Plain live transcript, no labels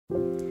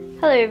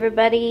Hello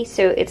everybody,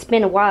 so it's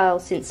been a while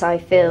since I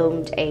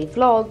filmed a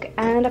vlog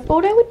and I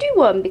thought I would do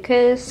one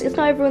because it's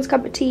not everyone's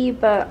cup of tea,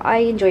 but I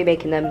enjoy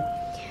making them.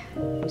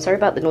 I'm sorry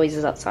about the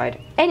noises outside.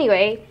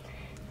 Anyway,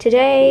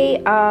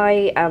 today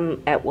I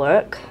am at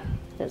work.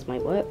 There's my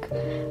work.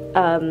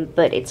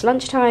 But it's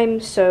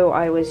lunchtime, so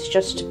I was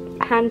just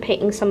hand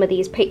painting some of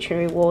these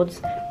Patreon rewards.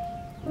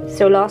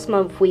 So last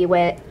month we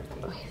went,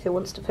 if it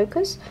wants to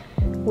focus,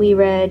 we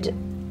read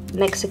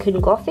Mexican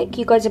Gothic.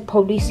 You guys have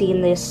probably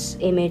seen this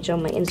image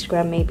on my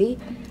Instagram maybe,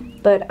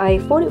 but I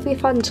thought it would be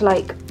fun to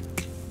like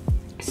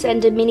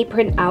send a mini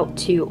print out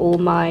to all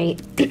my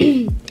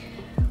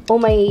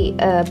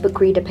book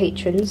reader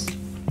patrons,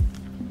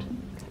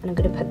 and I'm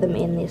going to put them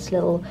in this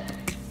little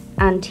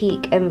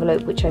antique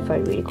envelope, which I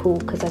find really cool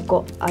because I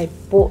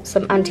bought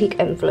some antique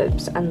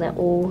envelopes and they're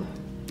all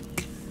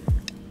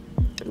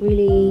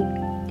really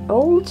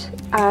old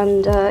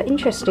and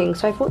interesting,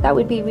 so I thought that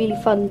would be really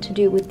fun to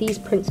do with these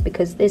prints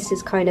because this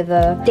is kind of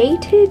a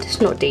dated, it's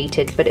not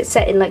dated, but it's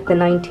set in like the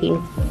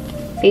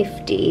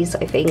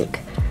 1950s I think,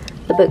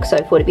 the book, so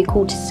I thought it'd be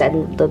cool to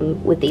send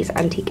them with these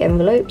antique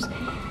envelopes.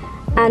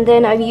 And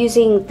then I'm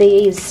using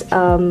these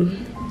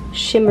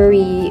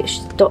shimmery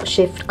dot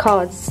shift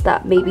cards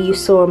that maybe you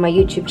saw on my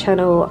YouTube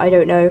channel, I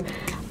don't know,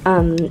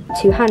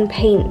 to hand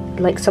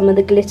paint like some of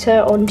the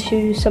glitter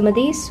onto some of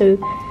these, so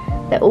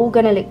they're all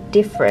gonna look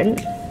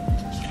different.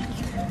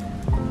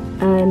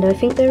 And I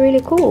think they're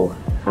really cool.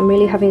 I'm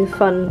really having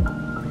fun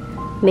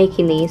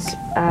making these,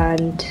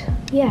 and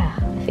yeah,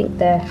 I think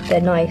they're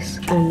nice.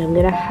 And I'm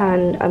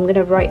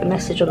gonna write a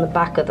message on the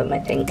back of them, I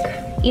think.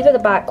 Either the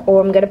back,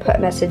 or I'm gonna put a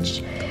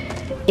message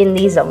in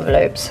these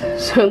envelopes.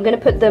 So I'm gonna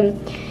put them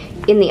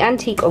in the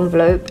antique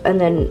envelope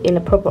and then in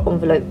a proper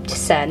envelope to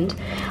send.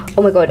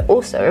 Oh my god,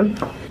 also,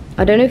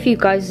 I don't know if you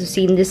guys have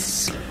seen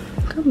this,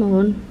 come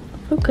on,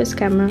 focus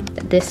camera,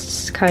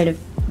 this kind of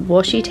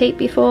washi tape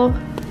before.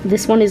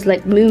 This one is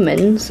like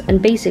Moomins,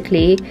 and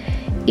basically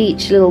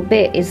each little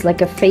bit is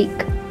like a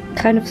fake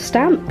kind of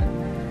stamp,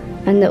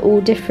 and they're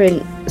all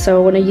different, so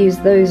I want to use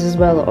those as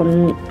well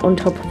on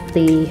top of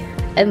the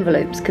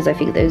envelopes because I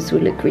think those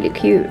would look really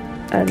cute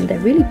and they're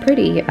really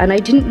pretty. And I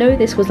didn't know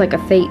this was like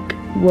a fake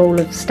roll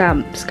of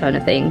stamps kind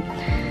of thing.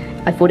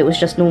 I thought it was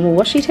just normal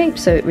washi tape,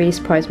 so it really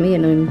surprised me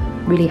and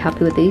I'm really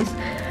happy with these.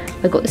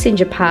 I got this in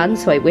Japan,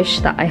 so I wish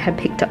that I had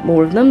picked up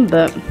more of them,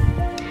 but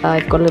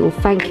I've got a little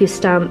thank you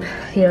stamp.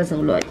 Here's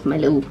all like my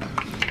little,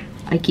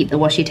 I keep the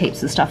washi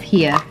tapes and stuff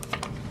here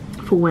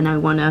for when I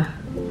want to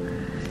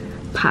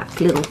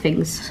pack little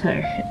things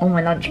on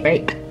my lunch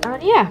break.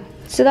 And yeah,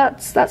 so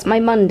that's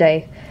my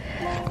Monday.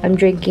 I'm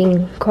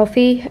drinking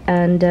coffee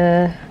and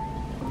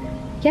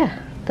yeah,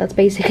 that's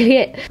basically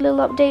it. A little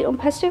update on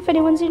Pesto if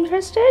anyone's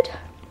interested.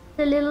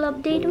 A little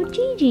update on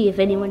Gigi if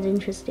anyone's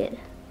interested.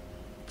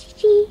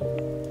 Gigi.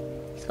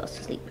 He's fast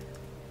asleep.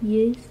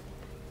 Yes.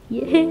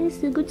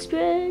 Yes, a good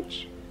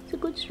stretch. It's a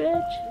good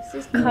stretch.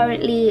 This is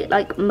currently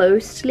like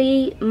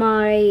mostly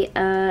my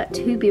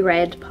to be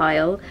read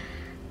pile.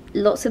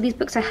 Lots of these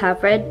books I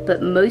have read,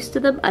 but most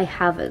of them I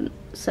haven't.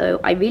 So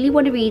I really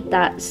want to read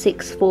that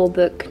 6-4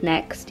 book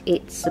next.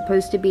 It's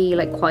supposed to be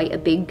like quite a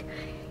big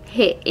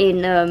hit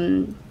in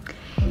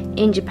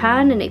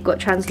Japan, and it got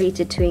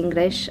translated to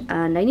English,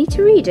 and I need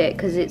to read it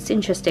because it's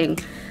interesting.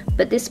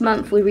 But this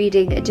month we're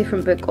reading a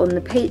different book on the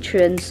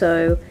Patreon,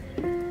 so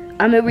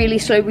I'm a really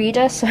slow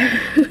reader, so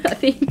I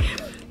think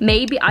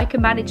maybe I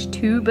can manage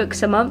 2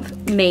 books a month,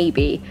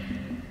 maybe,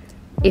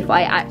 if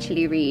I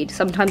actually read.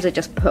 Sometimes I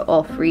just put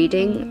off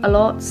reading a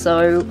lot,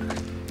 so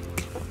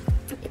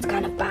it's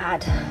kind of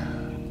bad.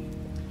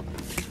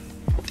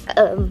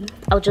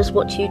 I'll just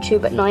watch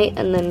YouTube at night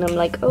and then I'm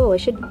like, oh, I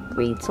should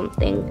read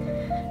something.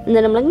 And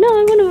then I'm like, no,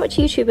 I want to watch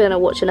YouTube, and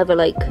I'll watch another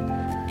like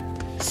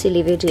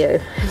silly video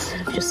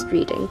instead of just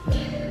reading.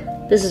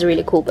 This is a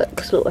really cool book,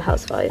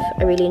 Slaughterhouse 5.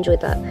 I really enjoyed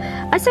that.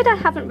 I said I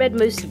haven't read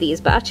most of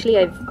these, but actually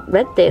I've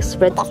read this,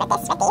 read this,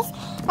 haven't read this,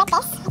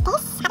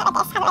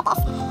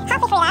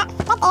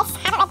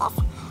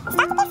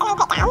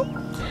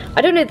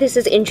 I don't know if this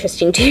is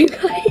interesting to you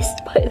guys,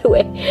 by the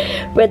way.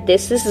 Read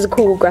this. This is a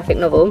cool graphic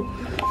novel.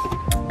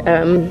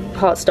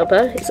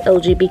 Heartstopper. It's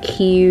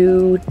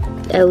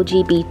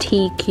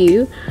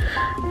LGBTQ.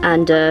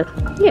 And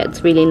yeah,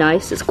 it's really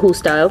nice. It's a cool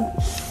style.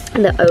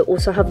 And I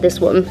also have this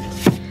one.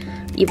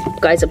 You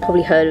guys have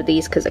probably heard of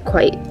these because they're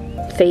quite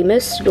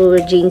famous. Laura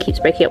Jean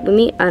Keeps Breaking Up With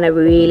Me, and I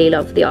really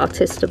love the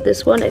artist of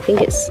this one. I think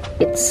it's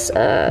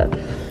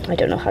I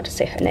don't know how to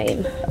say her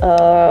name.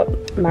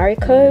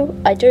 Mariko?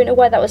 I don't know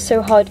why that was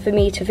so hard for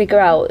me to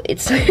figure out.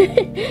 It's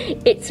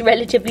it's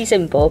relatively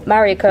simple.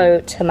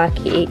 Mariko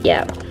Tamaki,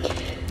 yeah,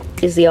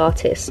 is the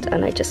artist,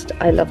 and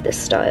I love this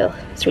style.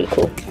 It's really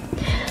cool.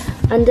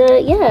 And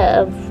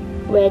yeah, I've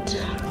read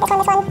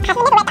haven't read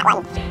that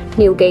one.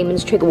 Neil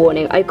Gaiman's Trigger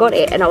Warning. I got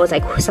it and I was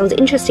like, oh, sounds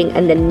interesting,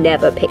 and then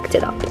never picked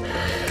it up.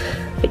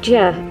 But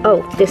yeah,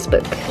 oh, this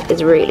book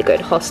is really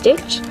good.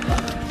 Hostage.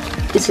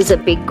 This is a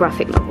big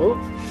graphic novel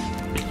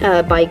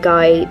by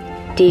Guy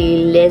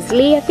De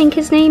Leslie, I think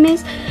his name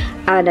is,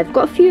 and I've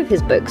got a few of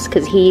his books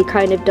because he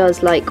kind of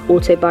does like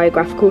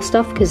autobiographical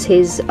stuff, because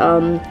his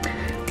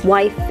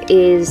wife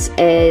is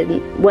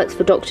works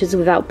for Doctors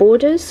Without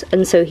Borders,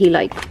 and so he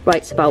like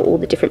writes about all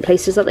the different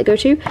places that they go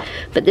to.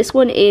 But this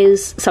one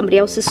is somebody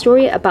else's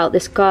story about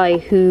this guy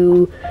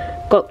who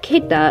got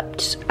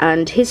kidnapped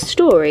and his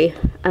story,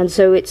 and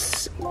so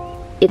it's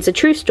a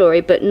true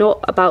story but not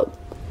about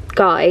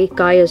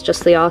Guy is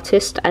just the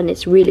artist, and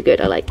it's really good.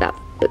 I like that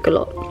book a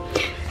lot.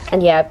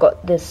 And yeah, I've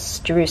got this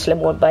Jerusalem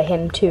one by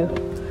him too.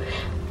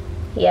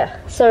 Yeah,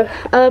 so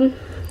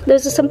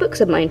those are some books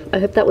of mine. I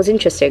hope that was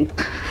interesting.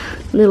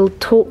 Little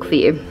talk for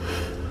you.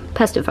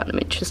 Pastor found them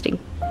interesting,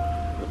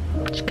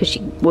 just because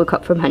she woke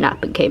up from her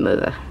nap and came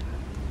over.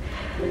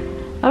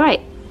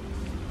 Alright,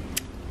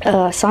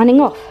 signing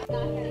off.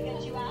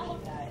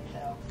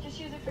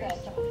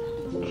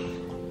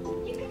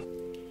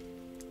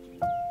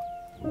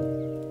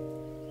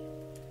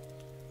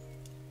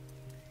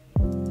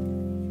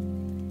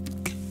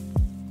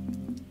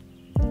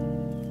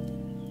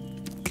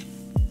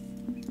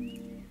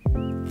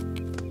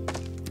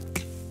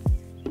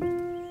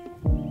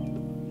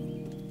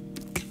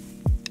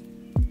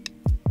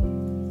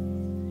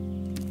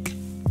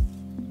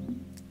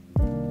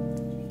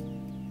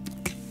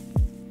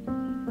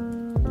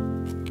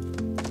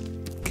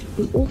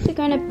 I'm also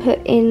going to put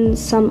in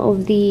some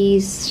of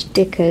these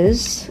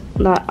stickers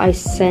that I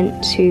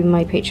sent to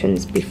my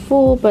patrons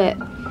before, but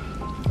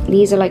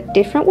these are like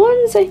different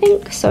ones, I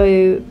think,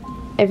 so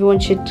everyone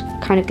should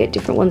kind of get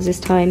different ones this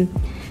time.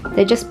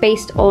 They're just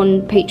based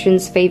on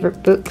patrons'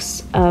 favourite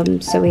books,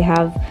 so we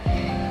have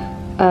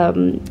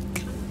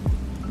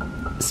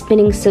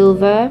Spinning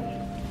Silver,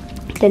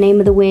 The Name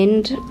of the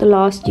Wind, The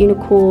Last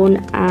Unicorn,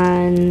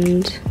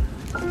 and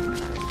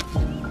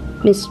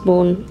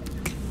Mistborn.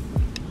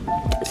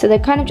 So they're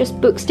kind of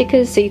just book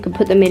stickers, so you can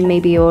put them in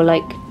maybe your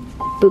like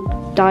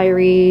book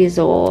diaries,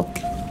 or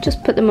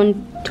just put them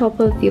on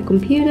top of your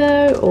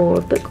computer, or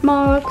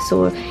bookmarks,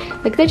 or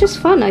like, they're just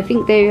fun. I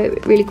think they're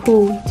really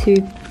cool to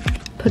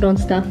put on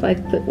stuff.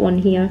 I've put one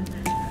here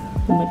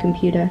on my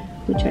computer,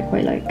 which I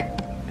quite like.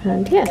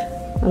 And yeah,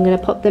 I'm gonna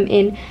pop them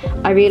in.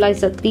 I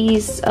realized that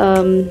these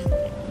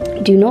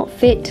do not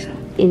fit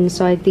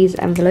inside these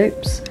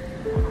envelopes,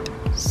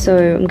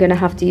 so I'm gonna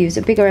have to use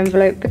a bigger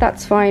envelope, but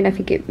that's fine. I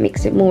think it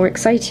makes it more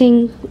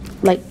exciting,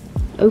 like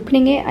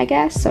opening it, I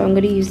guess. So I'm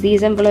gonna use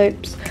these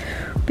envelopes,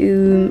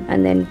 boom,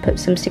 and then put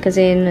some stickers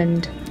in,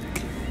 and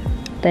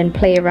then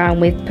play around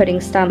with putting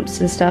stamps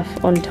and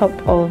stuff on top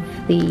of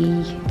the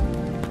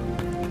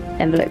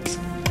envelopes.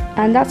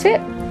 And that's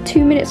it.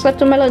 2 minutes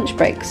left on my lunch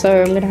break,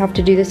 so I'm gonna have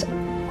to do this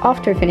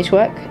after I finish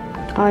work.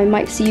 I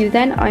might see you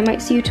then, I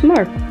might see you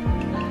tomorrow.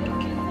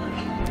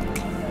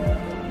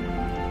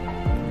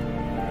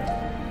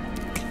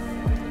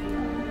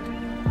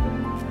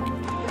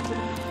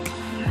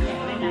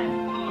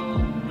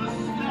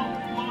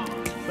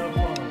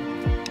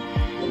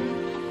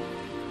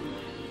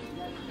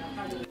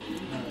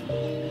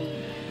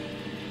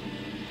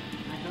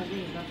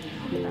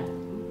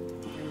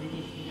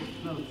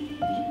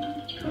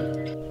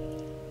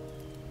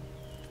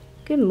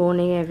 Good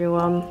morning,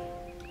 everyone.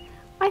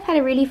 I've had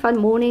a really fun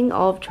morning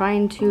of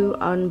trying to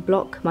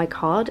unblock my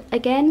card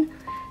again,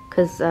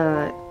 because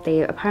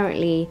they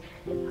apparently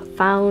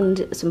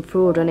found some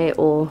fraud on it,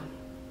 or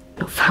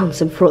not found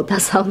some fraud,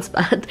 that sounds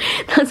bad.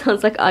 That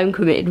sounds like I'm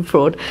committing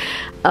fraud.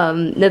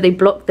 No, they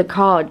blocked the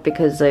card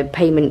because the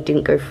payment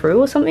didn't go through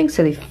or something,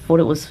 so they thought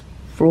it was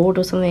fraud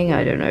or something,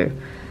 I don't know.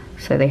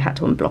 So they had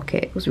to unblock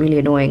it. It was really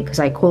annoying because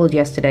I called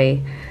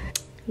yesterday.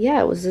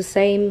 Yeah, it was the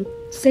same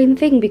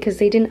thing, because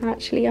they didn't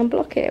actually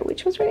unblock it,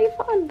 which was really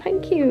fun.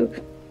 Thank you.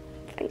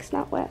 Thanks,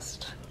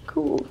 NatWest.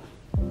 Cool.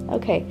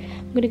 Okay,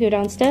 I'm gonna go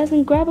downstairs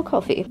and grab a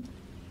coffee.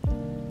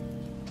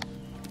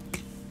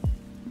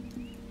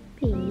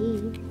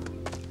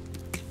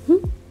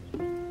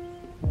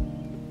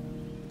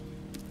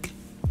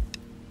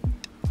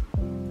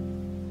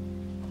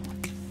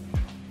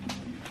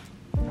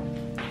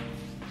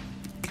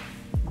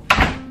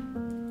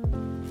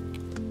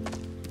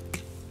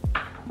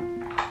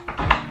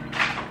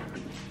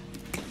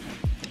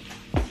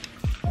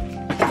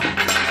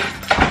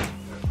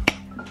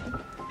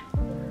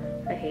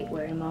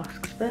 Wearing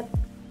masks, but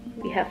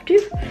we have to.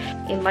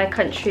 In my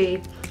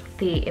country,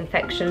 the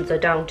infections are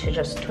down to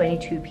just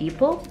 22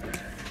 people,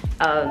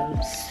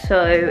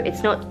 so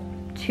it's not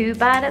too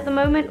bad at the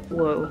moment.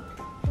 Whoa,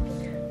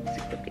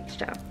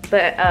 bleached out.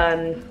 But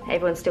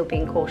everyone's still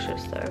being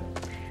cautious, so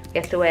we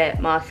have to wear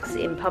masks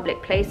in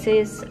public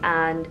places,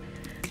 and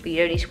we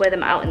don't need to wear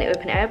them out in the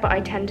open air, but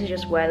I tend to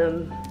just wear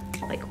them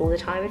like all the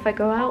time if I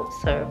go out.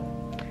 So,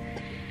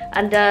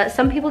 and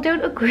some people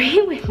don't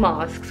agree with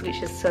masks,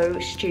 which is so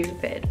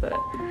stupid, but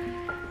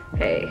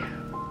hey,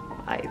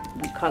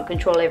 we can't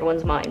control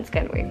everyone's minds,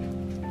 can we?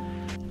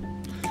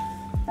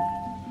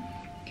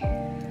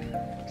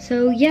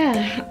 So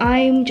yeah,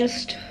 I'm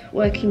just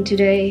working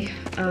today.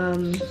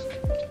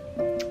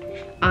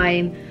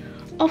 I'm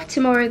off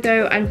tomorrow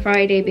though, and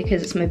Friday,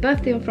 because it's my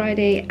birthday on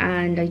Friday,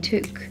 and I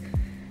took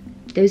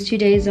those 2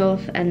 days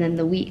off and then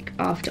the week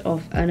after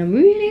off, and I'm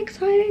really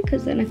excited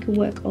because then I can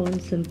work on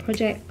some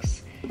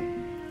projects,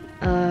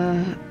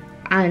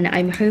 and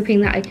I'm hoping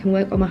that I can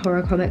work on my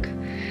horror comic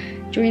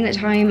during that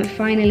time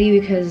finally,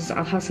 because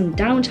I'll have some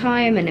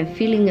downtime and I'm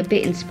feeling a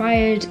bit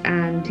inspired,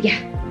 and yeah.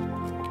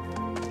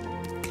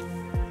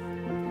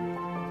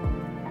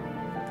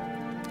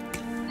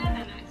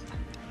 No, it's fine.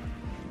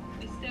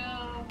 We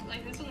still,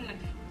 like, there's only like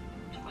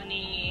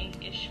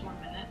 20-ish more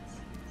minutes,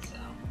 so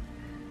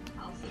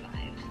I'll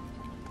survive.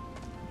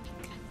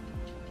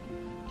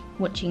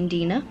 Watching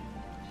Dina,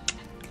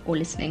 or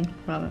listening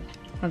rather,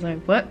 as I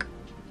work.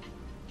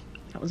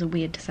 That was a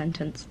weird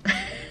sentence.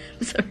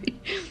 Sorry.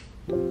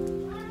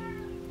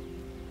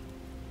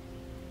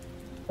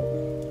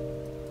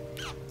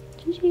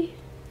 Gigi.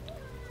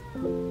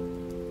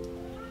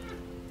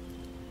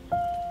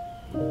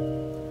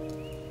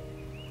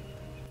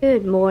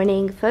 Good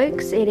morning,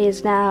 folks. It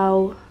is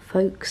now,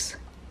 folks,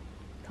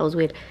 that was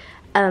weird.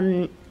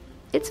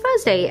 It's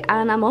Thursday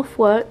and I'm off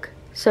work,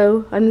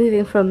 so I'm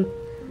moving from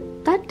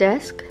that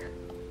desk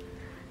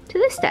to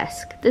this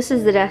desk. This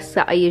is the desk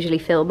that I usually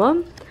film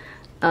on.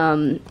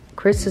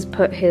 Chris has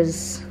put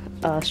his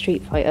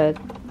Street Fighter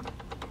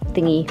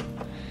thingy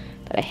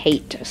that I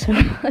hate so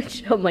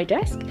much on my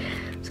desk,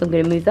 so I'm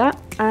gonna move that,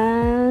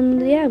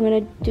 and yeah, I'm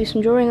gonna do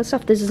some drawing and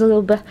stuff. This is a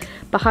little bit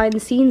behind the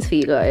scenes for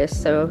you guys.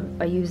 So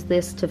I use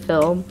this to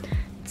film.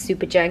 It's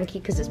super janky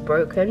because it's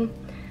broken.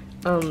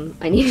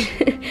 I need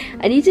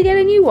I need to get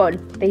a new one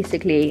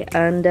basically,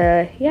 and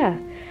yeah,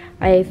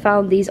 I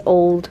found these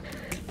old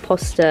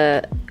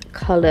poster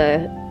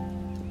color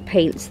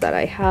paints that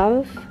I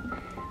have.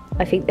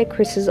 I think they're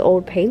Chris's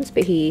old paints,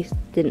 but he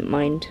didn't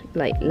mind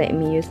like letting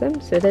me use them.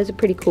 So those are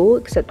pretty cool,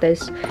 except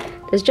there's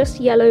just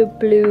yellow,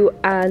 blue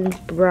and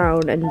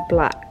brown and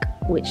black,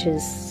 which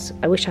is,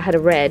 I wish I had a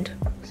red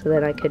so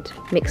then I could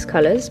mix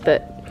colors,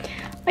 but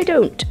I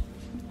don't.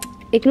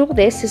 Ignore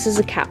this, this is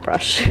a cat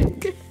brush.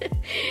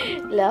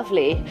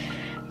 Lovely.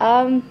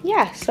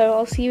 Yeah, so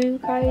I'll see you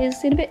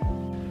guys in a bit.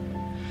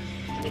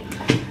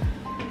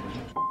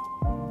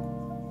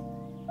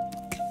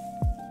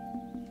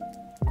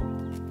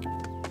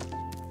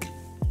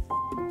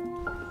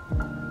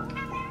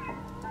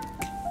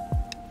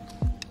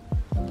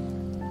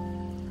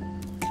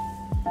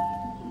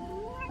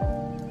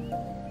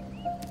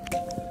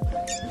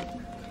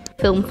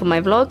 Film for my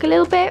vlog a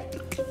little bit.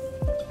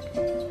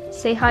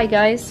 Say hi,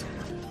 guys.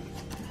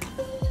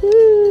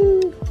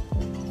 Woo.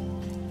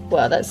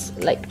 Well, that's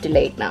like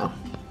delayed now.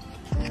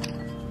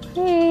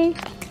 Hey.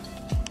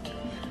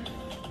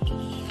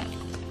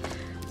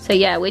 So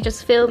yeah, we're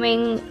just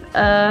filming,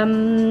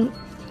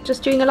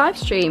 just doing a live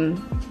stream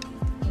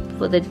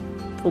for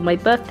my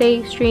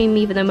birthday stream,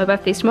 even though my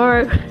birthday's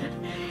tomorrow.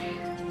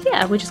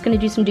 Yeah, we're just gonna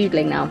do some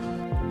doodling now.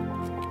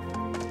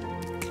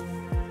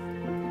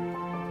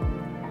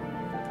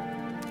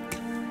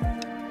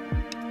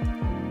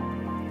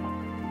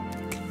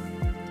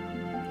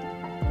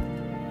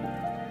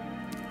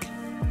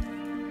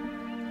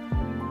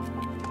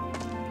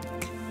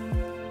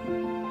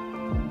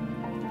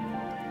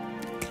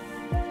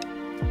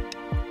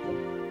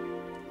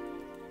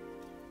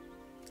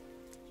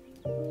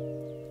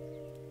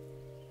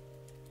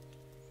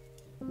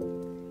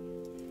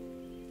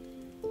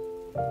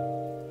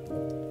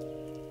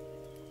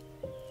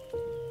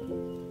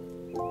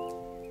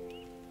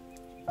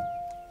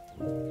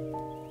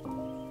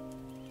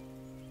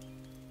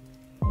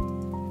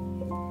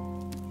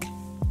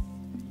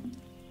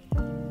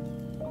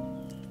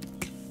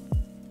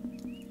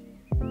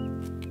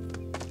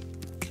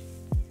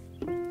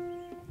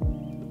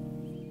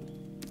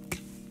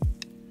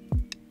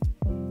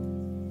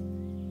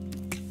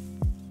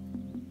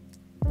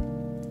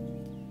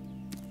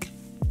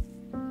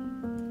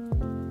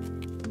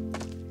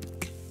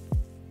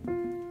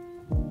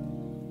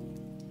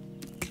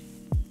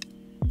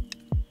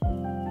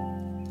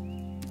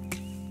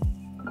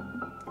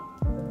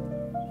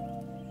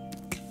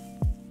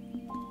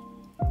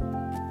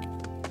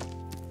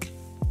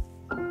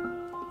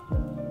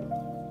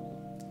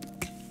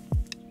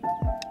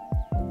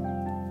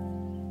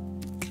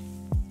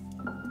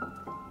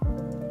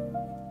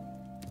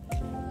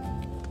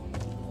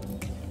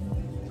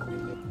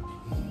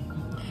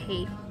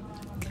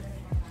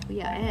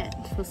 We are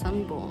at the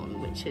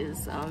Sunborn, which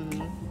is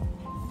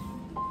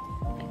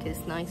like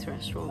this nice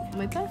restaurant for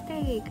my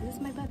birthday, because it's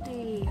my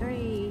birthday,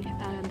 hooray!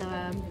 And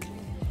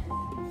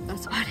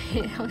that's about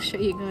it. I'll show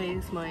you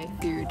guys my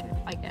food,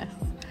 I guess.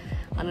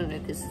 I don't know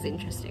if this is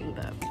interesting,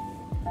 but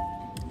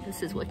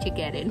this is what you're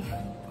getting.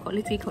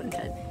 Quality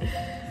content.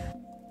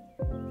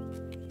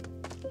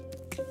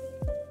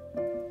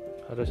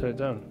 How do I turn it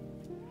down?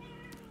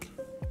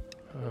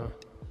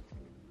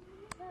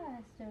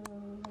 So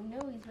I know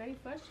he's very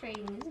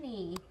frustrating, isn't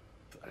he?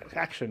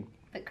 Action.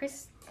 But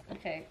Chris,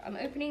 okay, I'm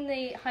opening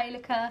the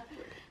Heikala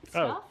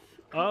stuff.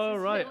 Oh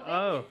right.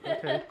 Oh,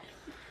 okay.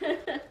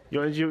 You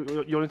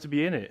wanted to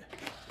be in it.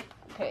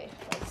 Okay,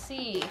 let's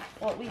see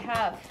what we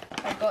have.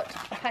 I got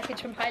a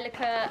package from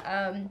Heikala.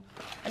 I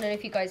don't know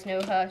if you guys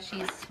know her.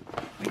 She's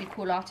a really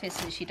cool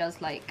artist, and she does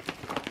like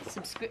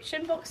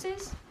subscription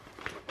boxes.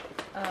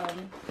 I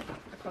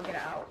can't get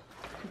it out.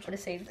 I'm trying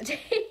to save the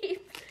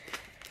tape.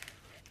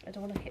 I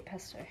don't want to hit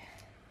Pesto.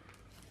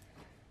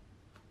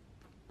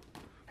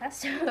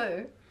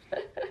 Pesto!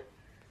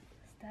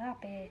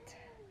 Stop it.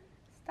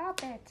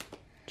 Stop it.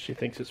 She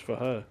thinks it's for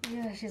her.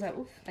 Yeah, she's like,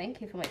 oof,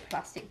 thank you for my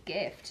plastic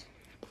gift.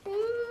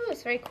 Ooh,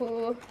 it's very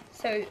cool.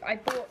 So I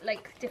bought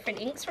like different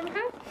inks from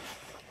her.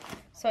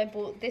 So I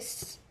bought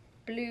this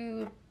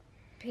blue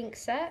pink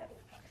set,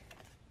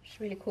 which is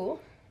really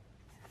cool.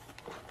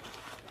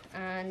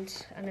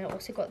 And I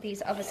also got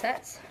these other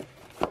sets,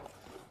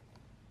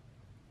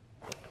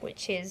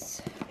 which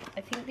is,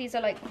 I think these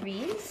are like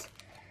greens.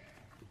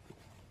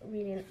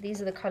 Really,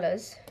 these are the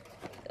colours,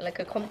 like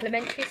a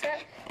complementary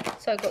set.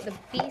 So I got the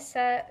B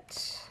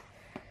set,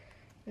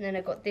 and then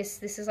I got this.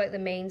 This is like the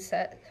main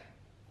set.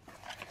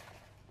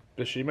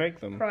 Does she make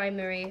them?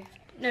 Primary.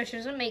 No, she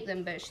doesn't make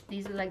them, but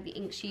these are like the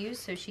inks she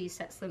used, so she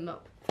sets them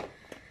up.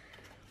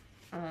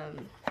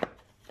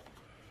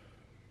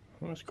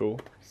 That's cool.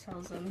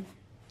 Sells them.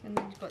 And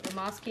then you've got the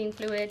masking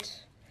fluid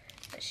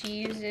that she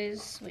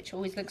uses, which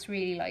always looks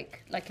really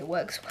like it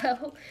works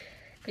well,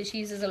 because she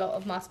uses a lot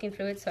of masking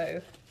fluid. So,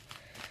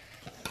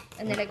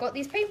 and then I got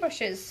these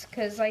paintbrushes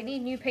because I need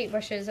new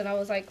paintbrushes, and I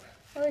was like,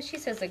 well, if she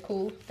says they're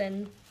cool,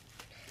 then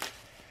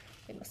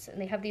they must.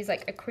 And they have these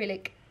like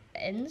acrylic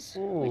ends,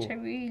 which I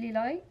really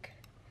like.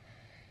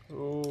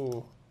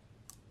 Oh,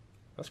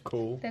 that's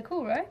cool. They're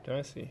cool, right? Yeah,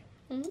 I see.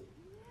 Mm-hmm.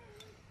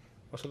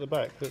 What's at the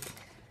back? Look,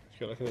 it's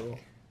got like a little.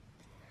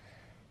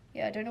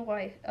 Yeah, I don't know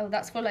why. Oh,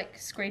 that's for like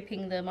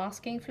scraping the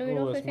masking fluid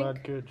off, I that's think.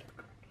 mad good.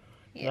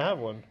 Yeah. I have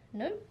one.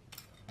 No.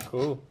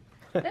 Cool.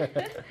 So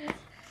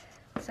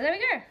there we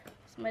go.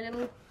 It's my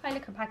little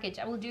Heikala package.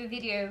 I will do a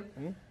video.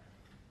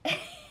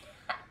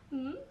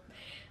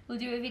 We'll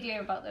do a video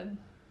about them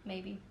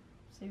maybe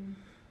soon,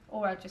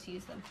 or I'll just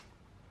use them.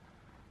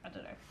 I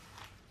don't know.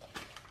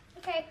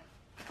 Okay.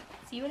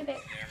 See you in a bit.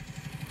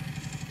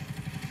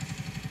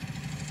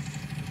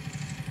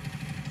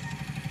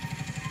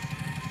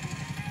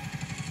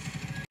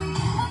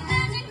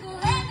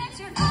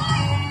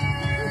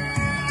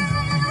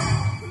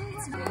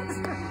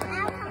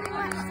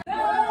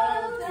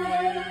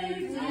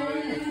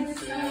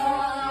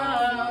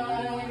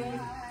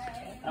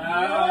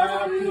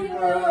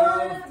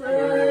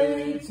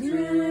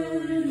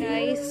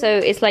 So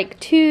it's like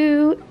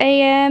 2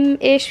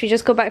 AM-ish. We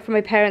just got back from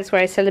my parents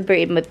where I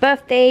celebrated my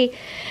birthday.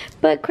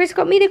 But Chris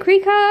got me the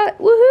CRICUT.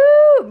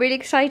 Woohoo! Really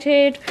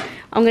excited.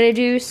 I'm gonna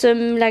do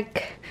some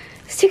like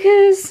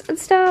stickers and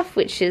stuff,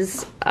 which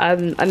is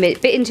I'm a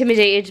bit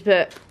intimidated,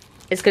 but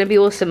it's gonna be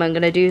awesome. I'm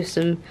gonna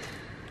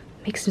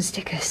make some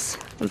stickers.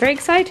 I'm very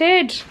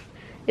excited.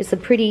 It's a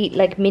pretty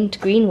like mint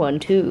green one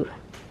too.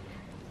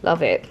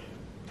 Love it.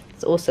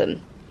 It's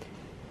awesome.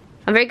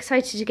 I'm very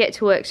excited to get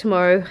to work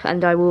tomorrow,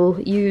 and I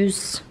will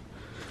use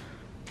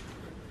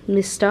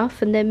this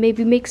stuff and then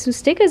maybe make some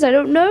stickers. I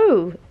don't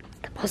know.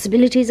 The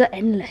possibilities are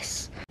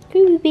endless.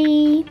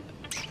 Gooby.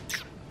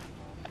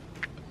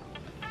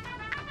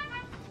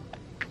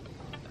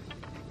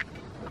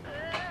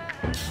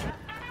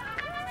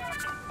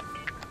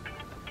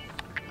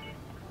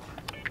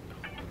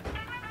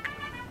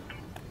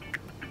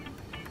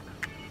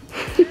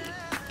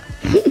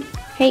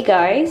 Hey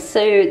guys, so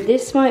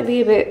this might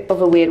be a bit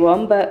of a weird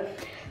one, but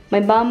my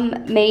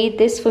mum made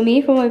this for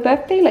me for my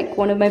birthday, like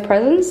one of my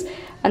presents,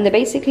 and they're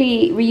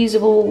basically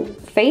reusable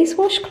face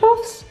wash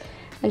cloths,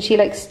 and she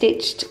like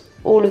stitched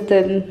all of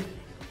them,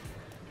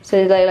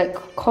 so they're like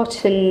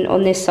cotton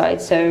on this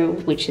side, so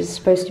which is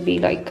supposed to be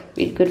like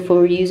really good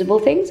for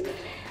reusable things,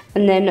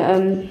 and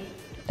then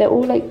they're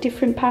all like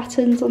different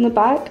patterns on the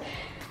back,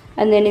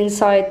 and then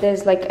inside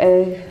there's like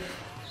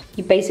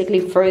you basically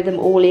throw them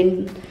all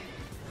in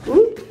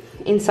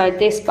inside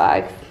this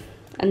bag,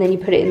 and then you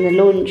put it in the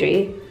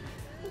laundry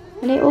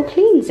and it all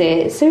cleans it.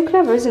 It's so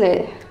clever, isn't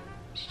it?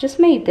 She just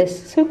made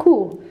this, so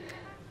cool.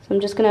 So I'm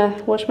just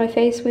gonna wash my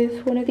face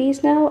with one of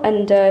these now,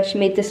 and she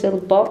made this little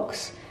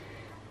box,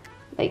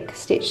 like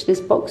stitched this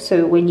box,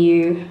 so when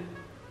you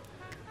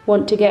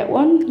want to get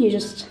one, you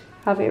just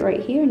have it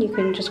right here and you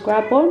can just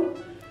grab one.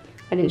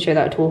 I didn't show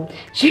that at all.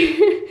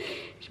 She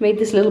made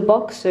this little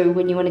box, so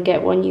when you want to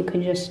get one, you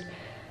can just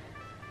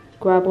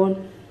grab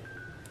one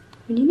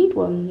when you need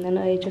one, and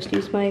I just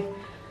use my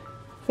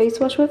face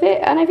wash with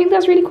it, and I think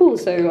that's really cool,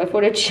 so I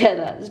thought I'd share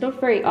that. It's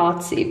not very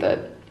artsy,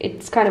 but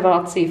it's kind of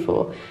artsy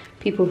for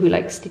people who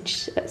like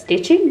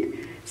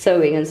stitching,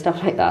 sewing and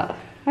stuff like that.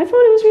 I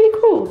thought it was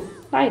really cool.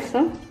 Nice,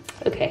 huh?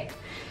 Okay.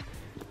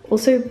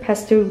 Also,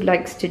 Pesto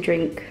likes to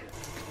drink.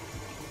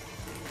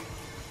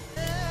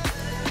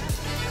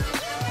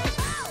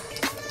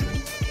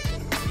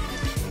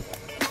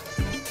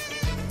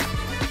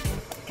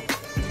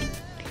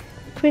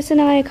 Chris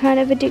and I are kind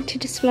of addicted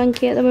to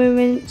Splunky at the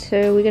moment,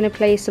 so we're going to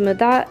play some of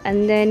that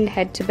and then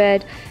head to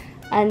bed.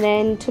 And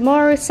then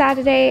tomorrow is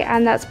Saturday,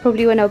 and that's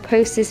probably when I'll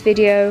post this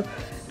video,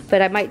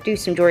 but I might do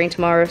some drawing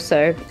tomorrow,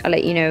 so I'll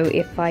let you know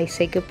if I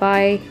say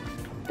goodbye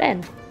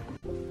then.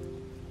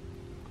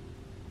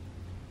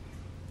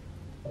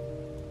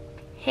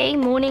 Hey,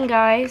 morning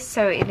guys.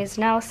 So it is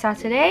now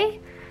Saturday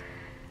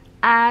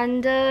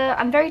and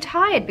I'm very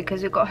tired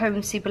because we got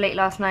home super late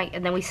last night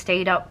and then we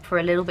stayed up for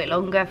a little bit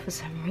longer for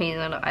some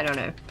reason, I don't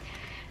know.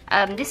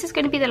 This is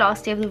going to be the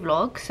last day of the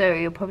vlog, so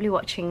you're probably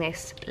watching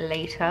this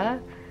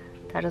later.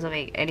 That doesn't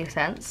make any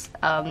sense.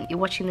 You're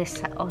watching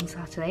this on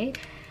Saturday,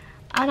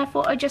 and I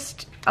thought I'd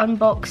just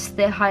unbox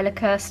the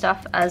Heikala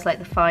stuff as like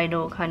the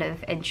final kind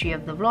of entry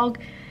of the vlog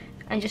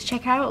and just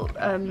check out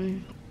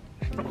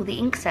all the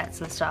ink sets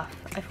and stuff.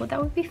 I thought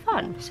that would be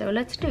fun, so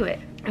let's do it.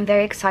 I'm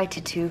very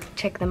excited to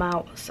check them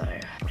out. So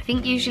I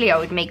think usually I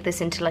would make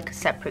this into like a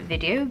separate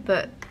video,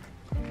 but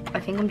I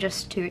think I'm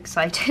just too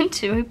excited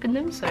to open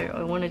them, so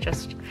I want to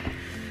just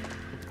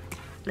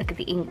look at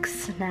the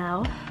inks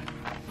now.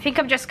 I think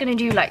I'm just going to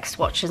do like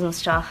swatches and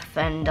stuff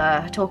and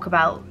talk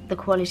about the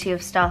quality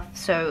of stuff,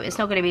 so it's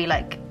not going to be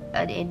like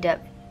an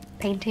in-depth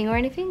painting or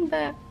anything,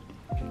 but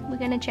we're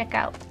going to check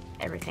out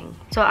everything.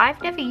 So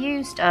I've never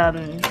used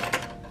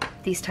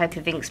these type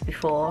of inks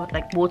before,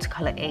 like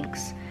watercolor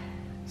inks,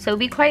 so it'll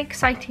be quite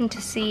exciting to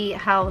see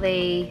how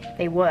they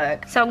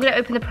work. So I'm going to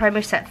open the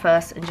primer set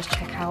first and just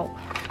check out.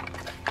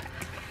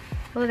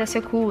 Oh, they're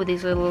so cool with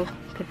these little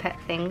pipette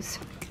things.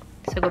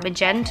 So I've got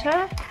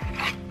magenta,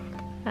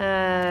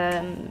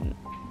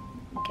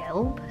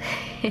 gelb,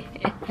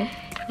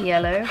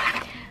 yellow,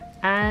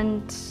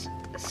 and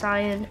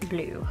cyan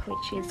blue,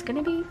 which is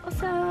gonna be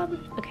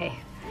awesome. Okay,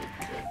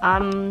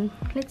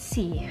 let's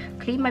see.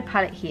 Clean my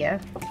palette here.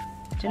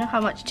 Don't know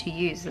how much to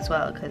use as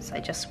well because I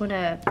just want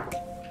to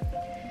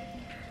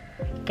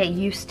get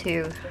used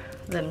to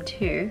them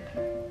too.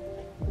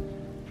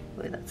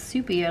 Oh, that's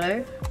super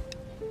yellow.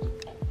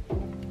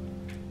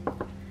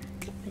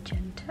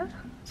 Magenta.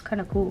 It's kind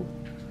of cool.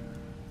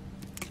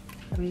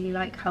 I really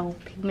like how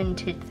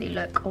pigmented they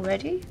look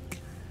already.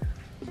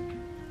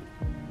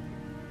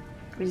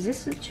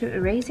 Resistant to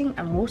erasing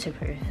and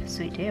waterproof.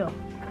 Sweet deal.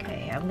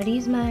 Okay, I'm gonna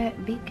use my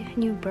big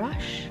new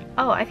brush.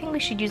 Oh, I think we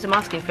should use a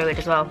masking fluid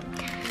as well.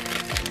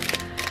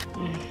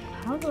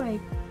 How do I...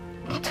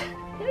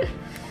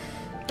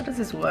 How does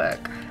this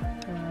work?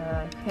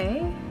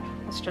 Okay,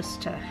 let's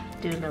just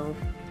do a little...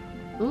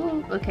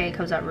 Ooh, okay, it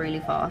comes out really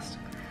fast.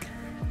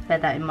 Bear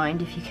that in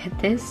mind if you get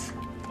this.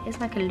 It's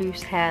like a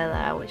loose hair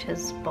there, which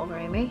is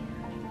bothering me.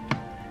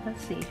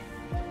 Let's see.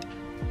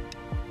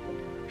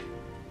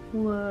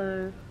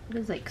 Whoa, it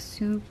is like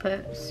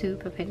super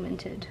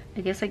pigmented.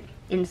 I guess like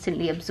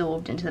instantly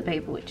absorbed into the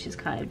paper, which is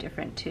kind of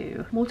different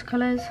to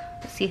watercolors.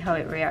 Let's see how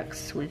it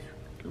reacts with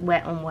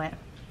wet on wet.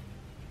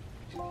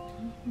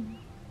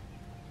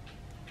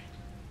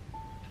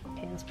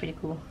 Okay, that's pretty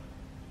cool.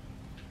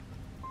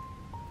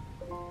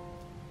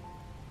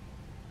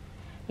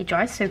 It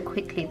dries so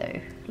quickly though,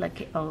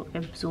 like it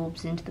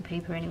absorbs into the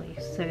paper anyway,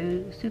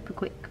 so super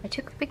quick. I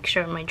took a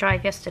picture on my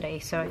drive yesterday,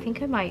 so I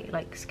think I might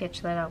like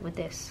sketch that out with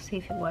this, see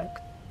if it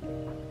works.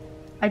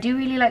 I do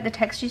really like the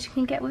textures you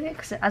can get with it,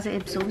 because as it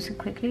absorbs so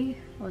quickly,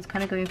 I was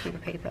kind of going through the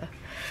paper.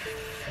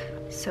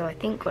 So I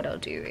think what I'll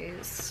do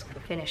is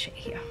finish it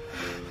here.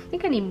 I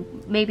think I need,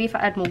 maybe if I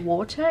add more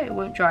water, it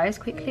won't dry as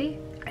quickly.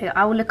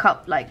 I will look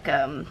up like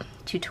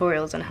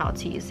tutorials on how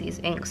to use these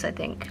inks, I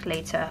think,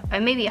 later.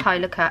 And maybe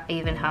Heikala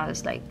even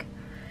has like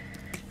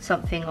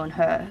something on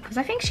her, because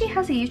I think she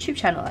has a YouTube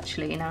channel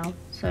actually now.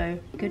 So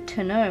good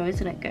to know,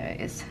 isn't it,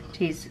 guys?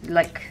 She's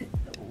like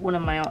one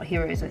of my art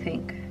heroes, I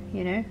think,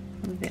 you know?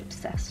 I'm a bit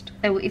obsessed.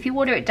 So if you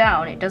water it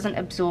down, it doesn't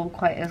absorb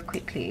quite as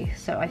quickly,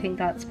 so I think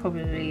that's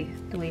probably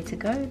the way to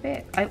go a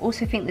bit. I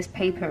also think this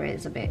paper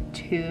is a bit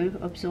too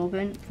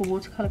absorbent for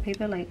watercolor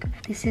paper. Like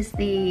this is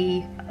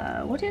the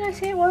what did I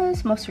say it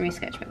was? Mossery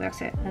sketchbook, that's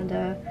it. And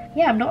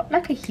yeah, I'm not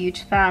like a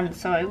huge fan,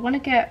 so I want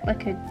to get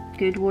like a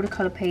good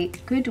watercolor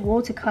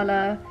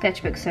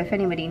sketchbook. So if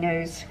anybody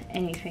knows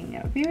anything,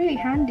 that would be really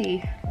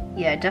handy.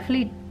 Yeah,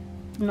 definitely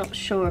not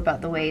sure about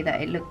the way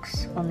that it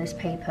looks on this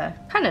paper.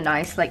 Kind of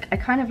nice, like I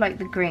kind of like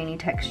the grainy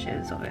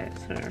textures of it,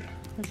 so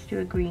let's do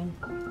a green.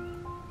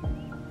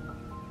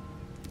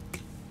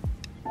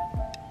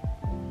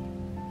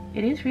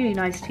 It is really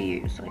nice to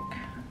use, like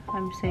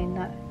I'm saying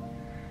that.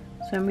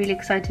 So I'm really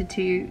excited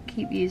to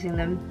keep using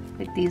them,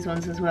 like these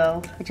ones as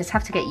well. I just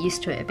have to get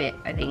used to it a bit,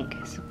 I think.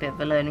 It's a bit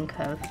of a learning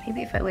curve.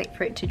 Maybe if I wait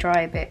for it to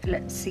dry a bit,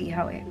 let's see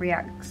how it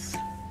reacts.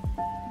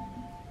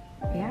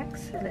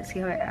 Let's see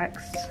how it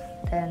acts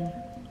then.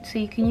 So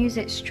you can use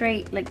it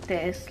straight like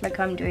this, like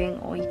I'm doing,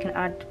 or you can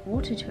add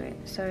water to it.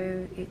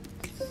 So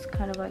it's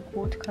kind of like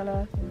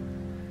watercolor,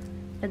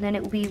 and then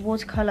it will be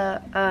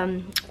watercolor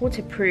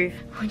waterproof,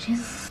 which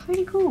is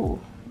pretty cool.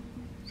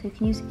 So you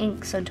can use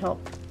inks on top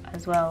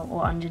as well,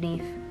 or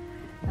underneath,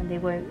 and they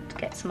won't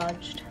get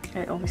smudged.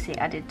 I obviously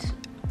added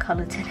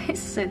color to this,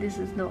 so this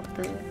is not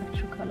the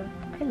actual color.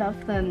 I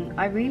love them.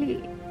 I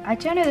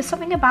don't know, there's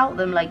something about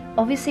them, like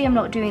obviously I'm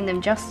not doing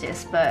them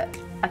justice, but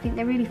I think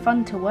they're really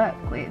fun to work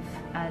with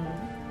and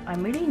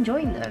I'm really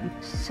enjoying them.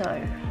 So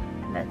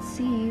let's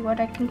see what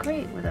I can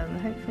create with them.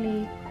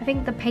 Hopefully, I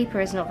think the paper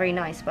is not very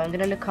nice, but I'm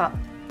gonna look up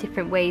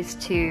different things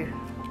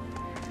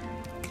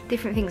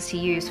to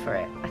use for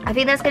it. I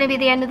think that's gonna be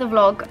the end of the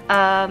vlog.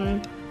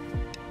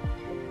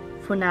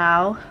 for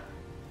now.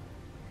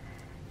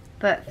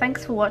 But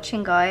thanks for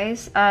watching,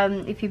 guys.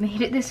 If you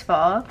made it this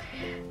far,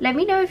 let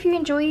me know if you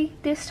enjoy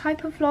this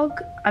type of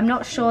vlog. I'm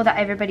not sure that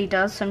everybody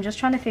does, so I'm just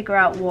trying to figure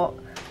out what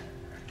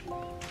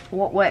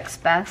works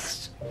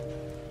best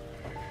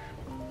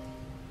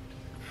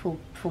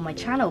for my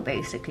channel,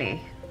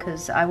 basically,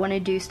 because I want to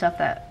do stuff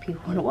that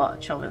people want to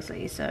watch,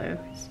 obviously. So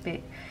it's a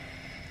bit,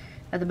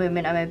 at the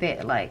moment I'm a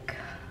bit like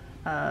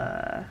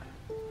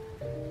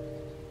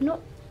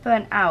not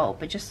burnt out,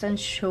 but just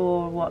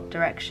unsure what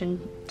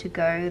direction to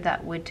go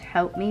that would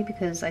help me,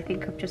 because I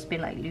think I've just been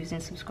like losing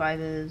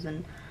subscribers,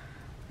 and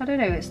I don't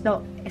know, it's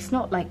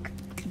not like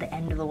the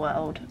end of the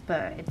world,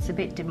 but it's a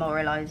bit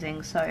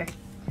demoralizing. So,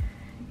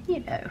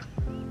 you know,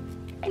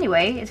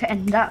 anyway, to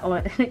end that,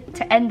 or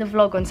to end the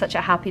vlog on such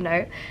a happy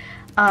note,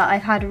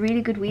 I've had a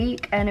really good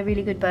week and a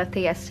really good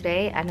birthday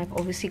yesterday, and I've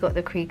obviously got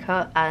the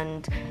CRICUT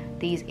and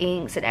these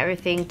inks and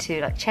everything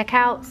to like check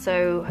out,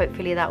 so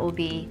hopefully that will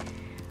be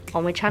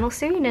on my channel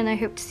soon, and I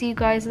hope to see you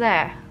guys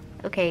there.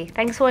 Okay,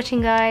 thanks for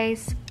watching,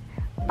 guys.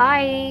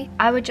 Bye.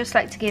 I would just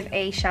like to give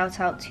a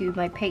shout out to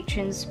my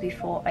patrons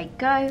before I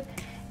go.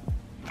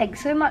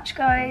 Thanks so much,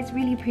 guys,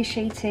 really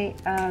appreciate it.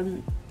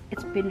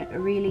 It's been a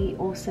really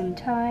awesome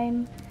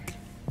time.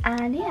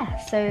 And yeah,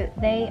 so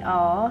they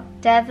are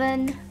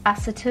Devon,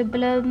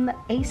 Acetabulum,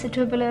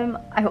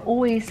 I'm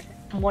always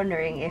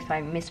wondering if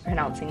I'm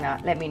mispronouncing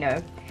that, let me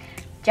know.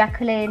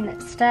 Jacqueline,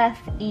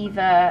 Steph,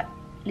 Eva,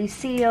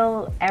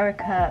 Lucille,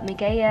 Erica,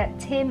 Migaya,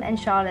 Tim and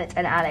Charlotte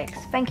and Alex.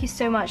 Thank you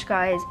so much,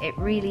 guys. It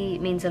really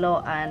means a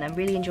lot, and I'm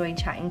really enjoying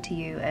chatting to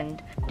you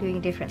and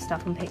doing different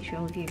stuff on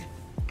Patreon with you.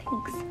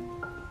 Thanks.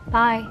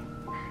 Bye.